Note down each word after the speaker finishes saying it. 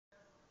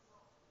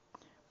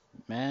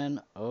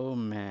Man, oh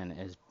man,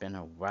 it's been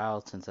a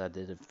while since I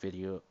did a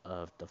video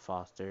of the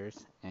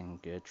Fosters in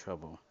good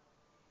trouble.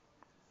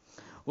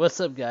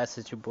 What's up, guys?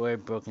 It's your boy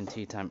Broken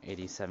T-Tyme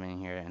 87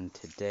 here, and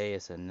today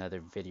is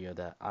another video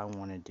that I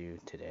want to do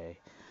today.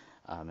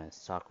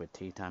 It's Talk with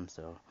T-Tyme.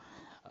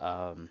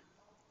 Um,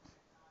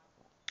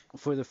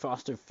 for the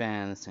Foster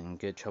fans and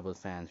Good Trouble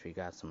fans, we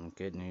got some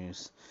good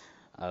news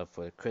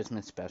for the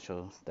Christmas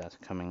special that's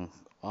coming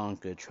on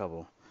Good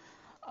Trouble.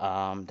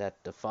 That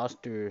the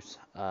Fosters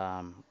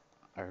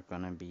are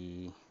gonna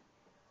be,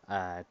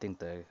 I think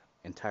the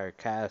entire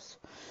cast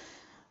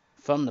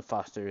from the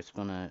Foster is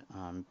gonna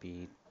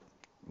be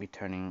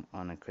returning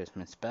on a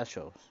Christmas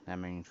special. That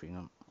means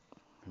we're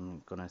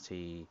gonna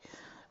see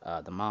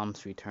the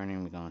moms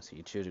returning. We're gonna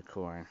see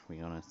Judicorn.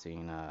 We're gonna see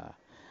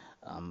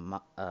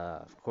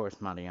of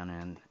course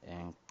Mariana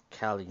and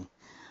Callie,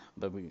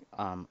 but we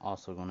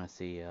also gonna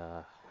see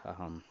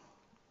um,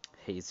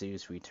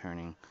 Jesus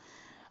returning.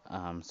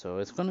 So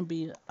it's gonna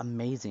be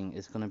amazing.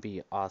 It's gonna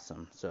be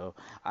awesome. So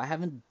I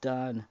haven't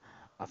done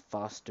a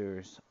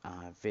Foster's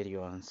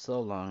video in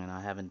so long, and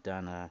I haven't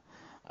done a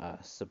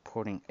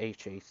supporting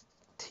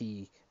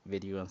HHT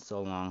video in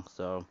so long.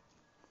 So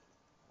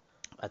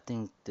I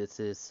think this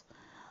is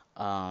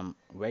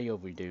way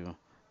overdue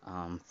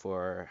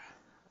for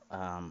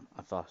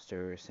a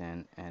Foster's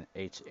and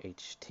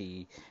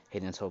HHT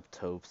Hidden Hope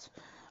Topes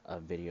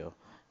video.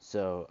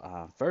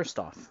 So first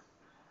off,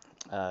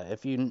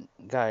 if you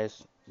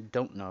guys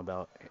don't know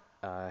about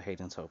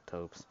Hayden's Hope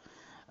Topes,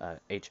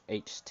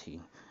 HHT,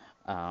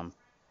 um,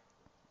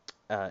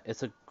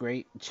 it's a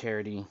great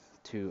charity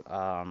to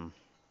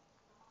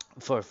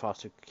for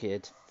foster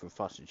kids, for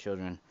foster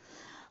children,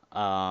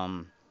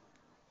 um,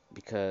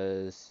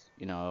 because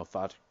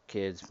foster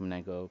kids when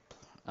they go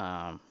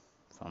um,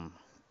 from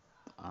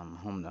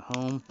home to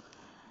home,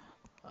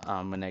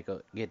 when they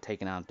go get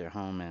taken out of their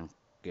home and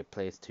get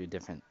placed to a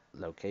different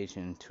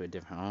location, to a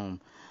different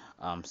home.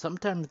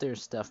 Sometimes their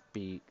stuff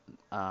be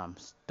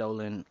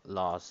stolen,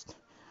 lost,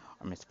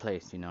 or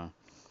misplaced.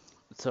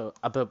 So,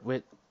 but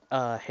with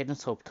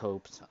Hayden's Hope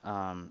Topes,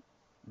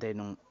 they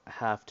don't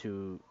have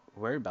to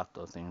worry about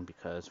those things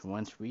because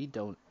once we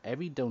don't,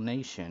 every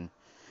donation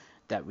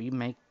that we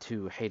make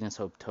to Hayden's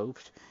Hope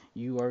Topes,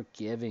 you are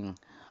giving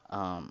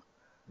um,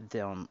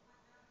 them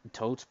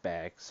tote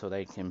bags so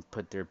they can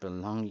put their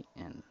belongings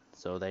in,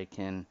 so they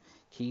can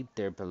keep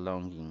their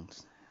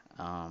belongings.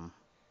 Um,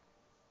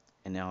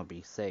 and they'll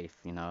be safe.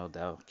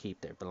 They'll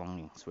keep their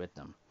belongings with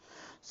them.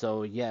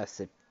 So yes,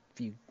 if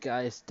you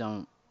guys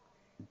don't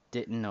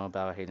didn't know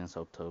about Hayden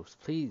Soap Toast,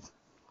 please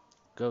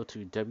go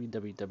to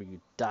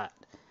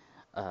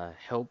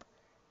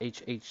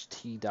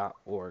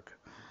www.helphht.org.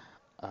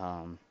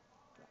 Um,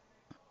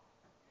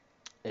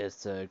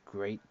 it's a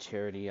great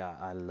charity.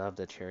 I love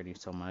the charity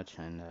so much,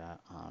 and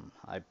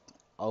I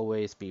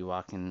always be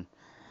walking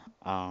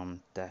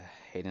the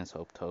Hayden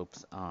Soap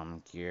Topes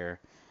gear,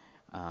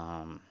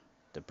 um,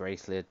 the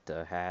bracelet,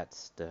 the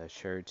hats, the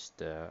shirts,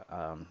 the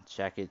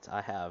jackets.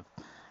 I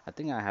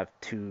think I have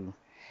two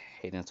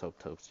Hayden Soap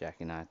Toast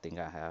jacket, and I think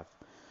I have,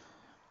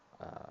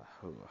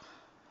 who,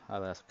 I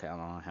lost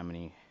count on how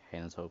many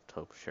Hayden Soap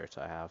Toast shirts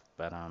I have,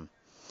 but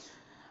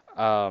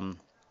um,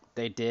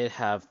 they did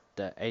have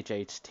the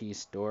HHT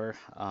store.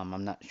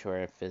 I'm not sure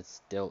if it's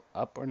still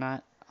up or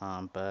not,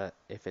 but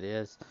if it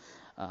is,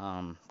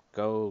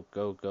 go,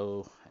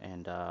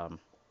 and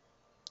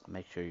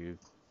make sure you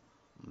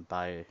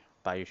buy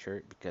buy your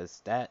shirt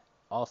because that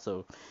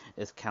also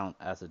is count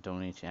as a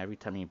donation. Every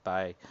time you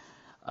buy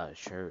a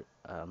shirt,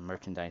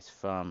 merchandise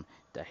from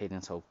the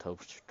Hayden's Hope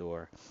Toast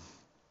store,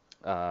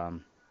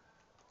 um,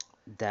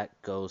 that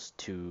goes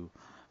to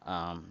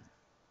um,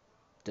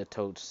 the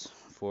totes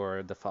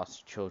for the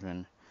foster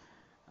children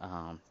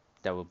um,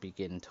 that will be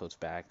getting totes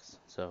bags.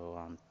 So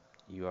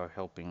you are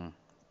helping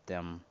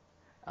them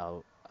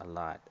out a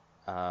lot.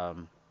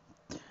 Um,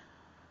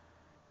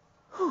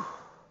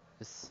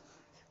 it's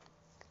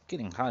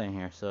getting hot in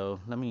here, so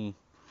let me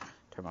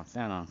turn my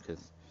fan on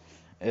because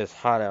it's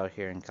hot out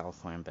here in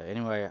California. But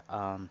anyway,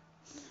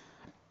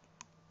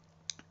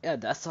 yeah,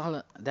 that's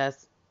all.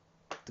 That's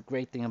the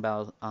great thing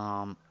about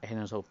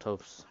Hidden Hope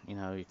Tops.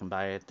 You can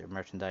buy it, their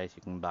merchandise.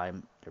 You can buy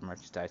their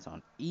merchandise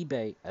on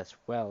eBay as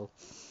well,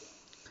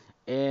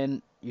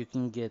 and um, you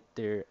can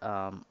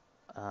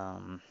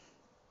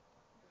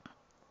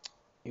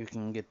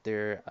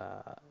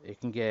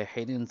get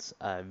Hayden's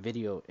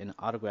video and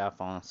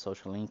autograph on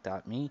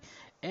sociallink.me,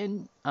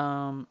 and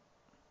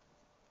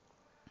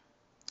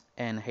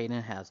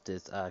Hayden has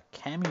this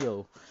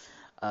cameo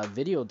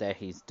video that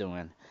he's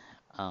doing.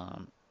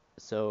 Um,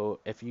 so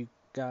if you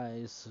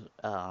guys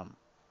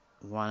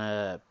want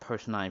a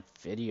personalized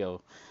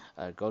video,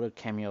 go to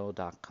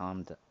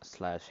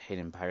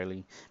cameo.com/Hayden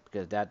Byerly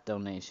because that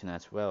donation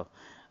as well.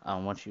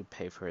 Once you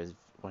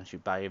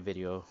buy a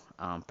video,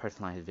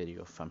 personalized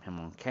video from him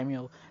on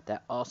Cameo,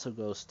 that also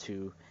goes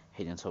to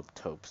Hayden's Hope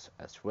Topes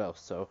as well.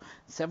 So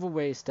several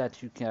ways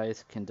that you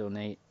guys can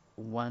donate.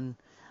 One,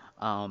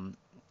 um,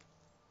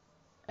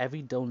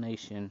 every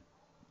donation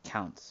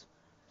counts.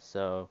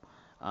 So,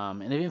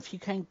 and if you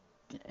can't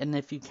and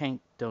if you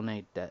can't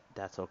donate,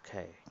 that's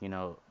okay. You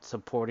know,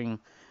 supporting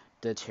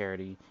the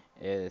charity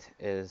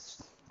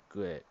is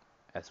good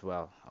as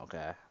well.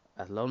 Okay,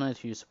 as long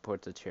as you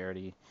support the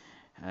charity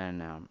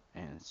and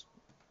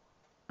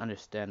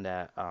understand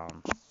that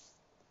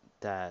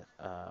that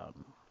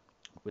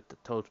with the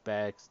tote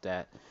bags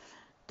that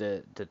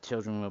the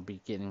children will be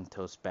getting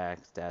tote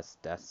bags.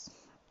 That's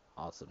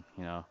awesome.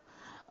 You know.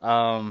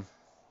 Um,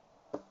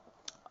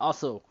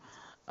 Also,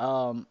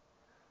 um,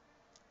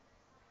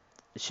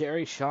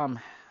 Sherry Shum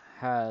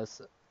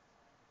has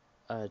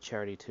a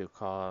charity too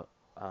called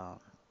um,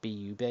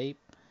 BU Babe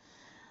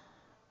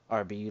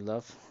or BU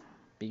Love,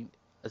 B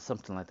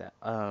something like that.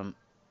 I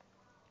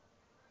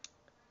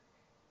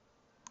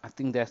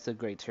think that's a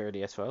great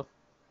charity as well.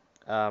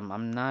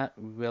 I'm not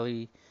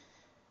really,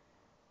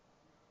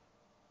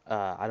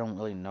 I don't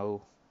really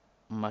know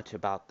much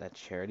about that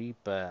charity,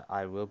 but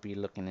I will be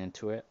looking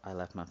into it. I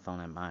left my phone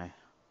at my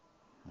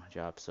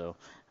job, so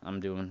I'm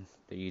doing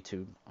the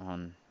YouTube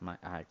on my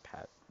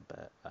iPad.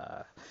 But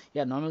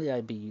yeah, normally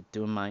I'd be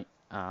doing my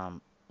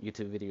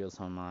YouTube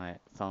videos on my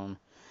phone,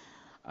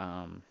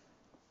 um,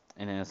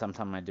 and then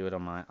sometimes I do it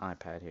on my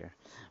iPad here.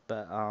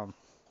 But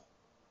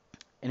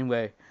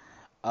anyway,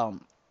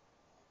 um,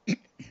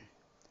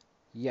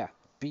 yeah,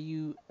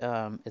 BU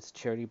it's a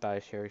charity by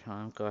Sherry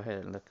Time. Go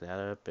ahead and look that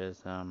up.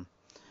 It's a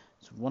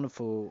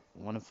wonderful,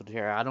 wonderful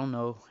charity. I don't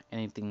know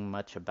anything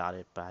much about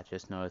it, but I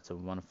just know it's a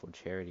wonderful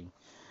charity.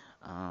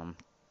 Um,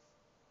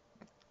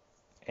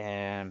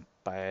 and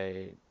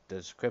by the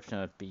description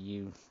of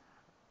BU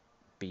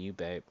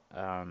Babe,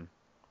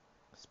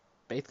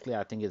 basically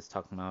I think it's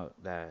talking about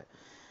that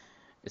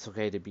it's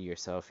okay to be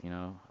yourself. You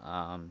know,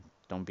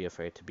 don't be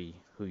afraid to be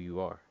who you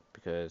are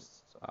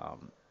because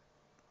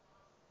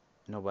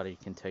nobody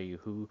can tell you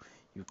who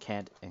you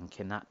can't and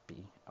cannot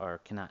be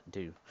or cannot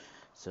do.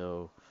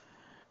 So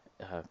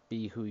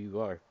be who you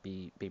are.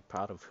 Be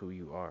proud of who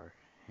you are.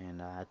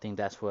 And I think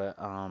that's what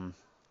I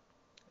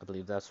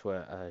believe that's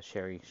what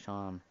Sherry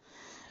Sham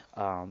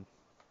um,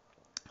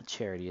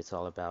 charity is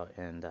all about.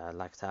 And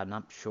like I said, I'm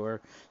not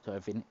sure. So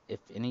if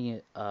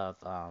any of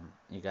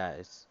you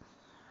guys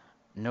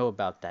know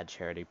about that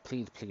charity,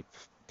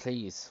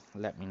 please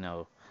let me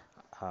know.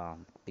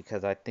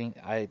 Because I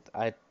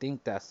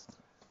think that's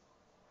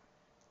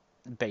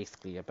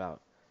basically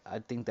about. I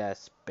think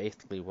that's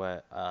basically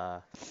what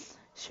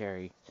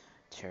Sherry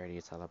charity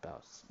is all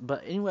about.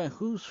 But anyway,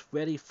 who's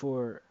ready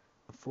for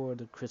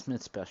the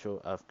Christmas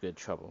special of Good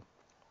Trouble?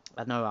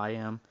 I know I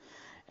am,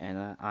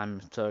 and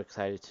I'm so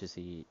excited to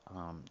see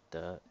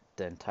the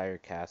entire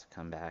cast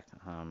come back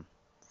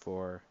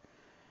for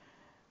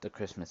the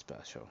Christmas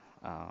special.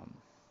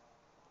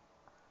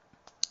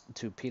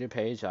 To Peter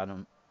Page, I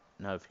don't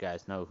know if you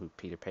guys know who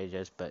Peter Page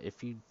is, but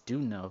if you do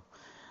know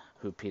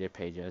who Peter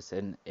Page is,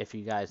 and if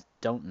you guys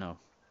don't know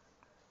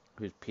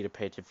who's Peter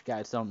Page, if you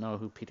guys don't know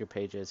who Peter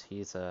Page is,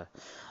 he's a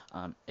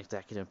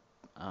executive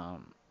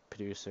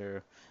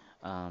producer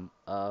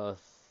of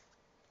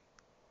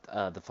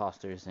The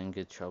Fosters in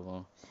Good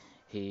Trouble.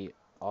 He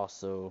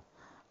also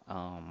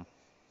um,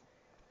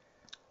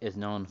 is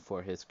known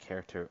for his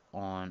character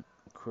on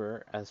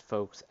Queer as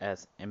Folks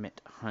as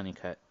Emmett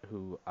Honeycutt,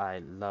 who I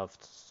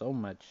loved so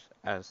much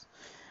as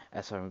I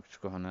was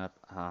growing up.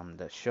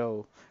 The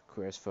show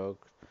Queer as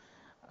Folk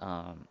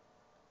um,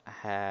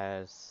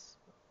 has,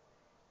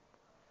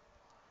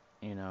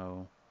 you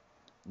know,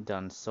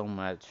 done so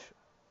much,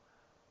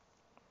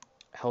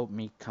 helped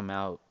me come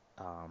out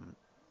um,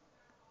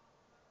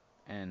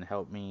 and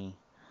help me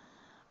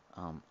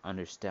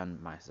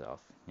understand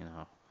myself, you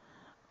know.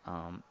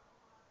 Um,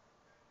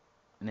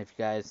 and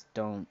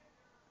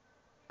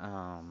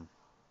um,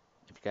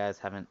 if you guys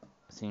haven't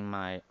seen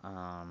my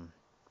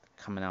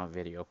coming out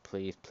video,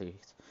 please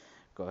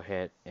go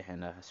ahead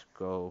and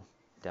scroll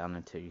down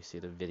until you see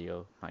the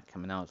video, my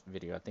coming out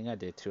video. I think I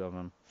did two of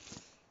them.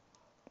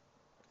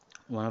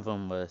 One of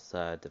them was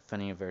the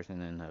funny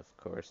version, and of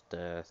course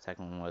the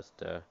second one was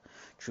the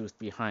truth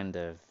behind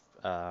the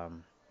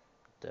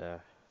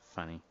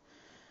funny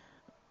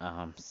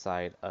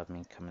side of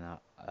me coming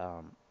out.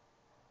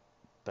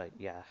 But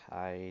yeah,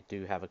 I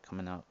do have a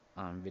coming out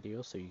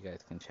video, so you guys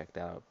can check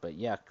that out. But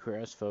yeah, Queer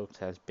as Folks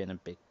has been a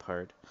big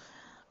part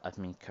of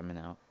me coming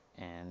out,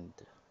 and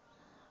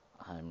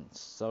I'm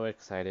so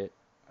excited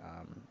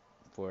um,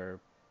 for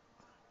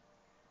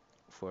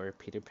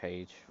Peter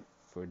Page,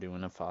 for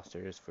doing the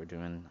Fosters, for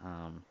doing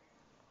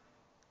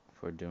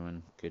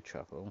Good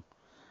Trouble,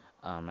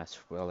 as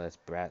well as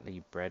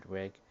Bradley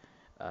Bredwig,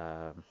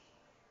 um,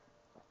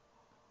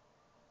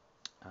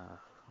 uh,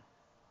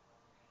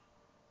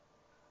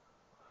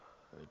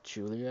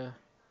 Julia.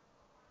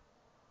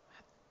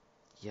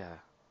 Yeah, I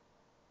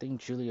think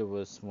Julia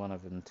was one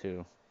of them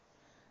too.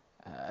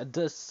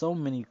 Does so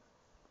many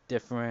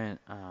different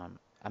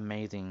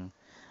amazing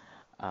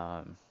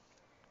um,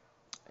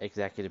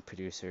 executive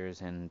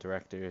producers and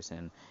directors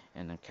and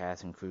the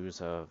cast and crews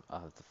of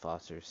the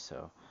Fosters,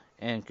 so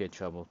and Good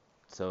Trouble.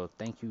 So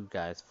thank you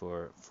guys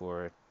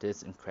for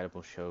this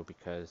incredible show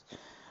because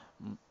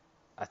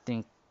I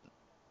think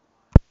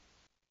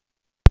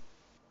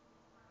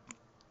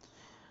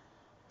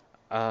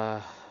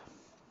Uh,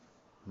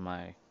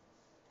 my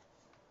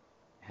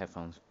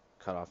headphones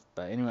cut off.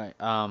 But anyway,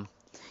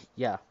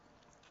 yeah,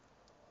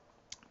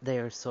 they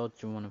are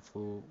such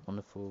wonderful,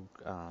 wonderful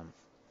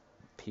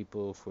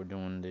people for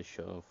doing this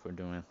show, for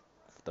doing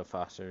the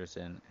Fosters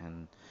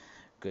and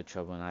Good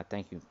Trouble, and I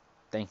thank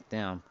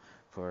them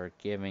for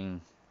giving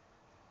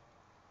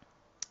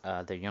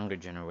the younger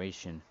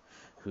generation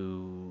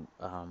who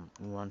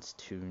wants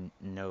to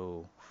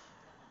know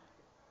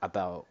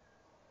about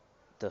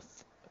the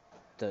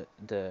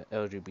the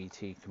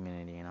LGBT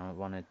community, and I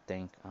want to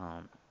thank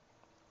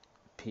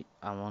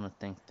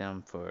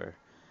them for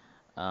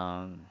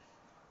um,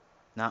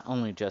 not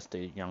only just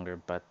the younger,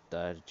 but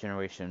the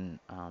generation,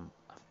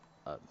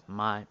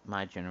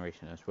 my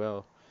generation as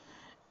well,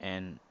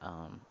 and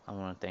I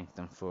want to thank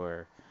them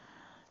for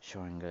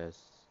showing us,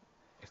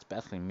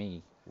 especially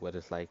me, what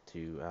it's like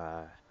to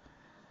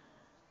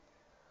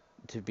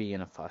be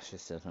in a foster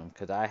system,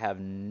 because I have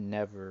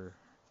never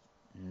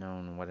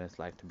known what it's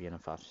like to be in a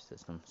foster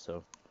system.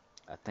 So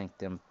I thank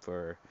them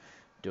for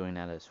doing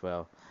that as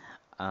well.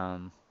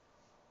 Um,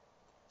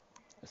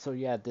 so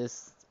yeah,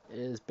 this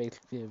is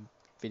basically a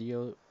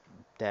video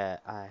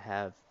that I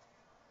have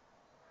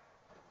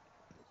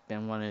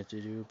been wanting to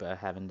do, but I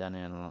haven't done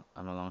it in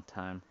a long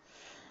time.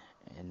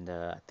 And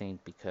I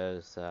think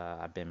because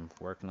I've been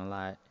working a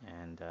lot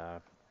and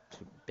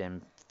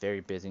been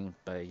very busy.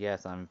 But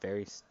yes, I'm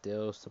very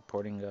still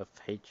supporting of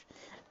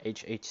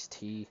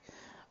HHT.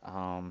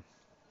 Um,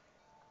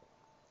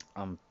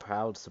 I'm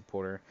proud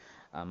supporter.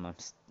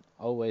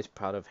 Always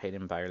proud of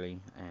Hayden Byerly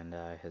and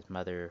his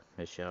mother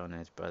Michelle and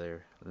his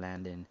brother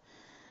Landon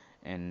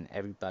and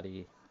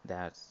everybody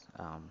that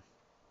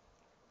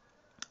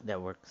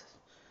works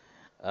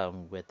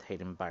with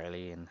Hayden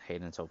Byerly and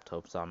Hayden's Hope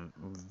Tope. So I'm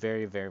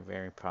very, very,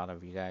 very proud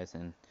of you guys,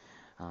 and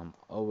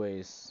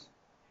always,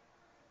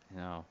 you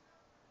know,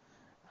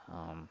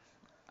 um,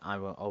 I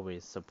will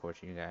always support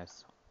you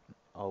guys,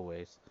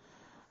 always.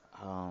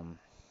 Um,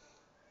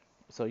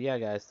 so yeah,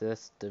 guys,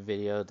 that's the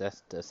video.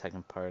 That's the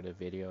second part of the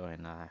video,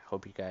 and I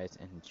hope you guys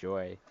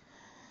enjoy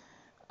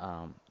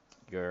um,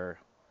 your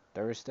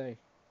Thursday.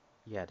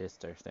 Yeah, it is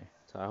Thursday.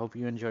 So I hope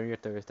you enjoy your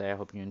Thursday. I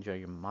hope you enjoy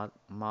your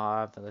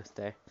marvelous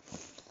day.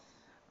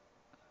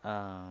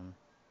 Um,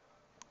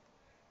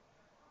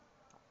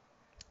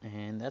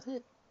 and that's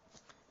it.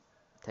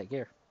 Take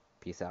care.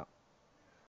 Peace out.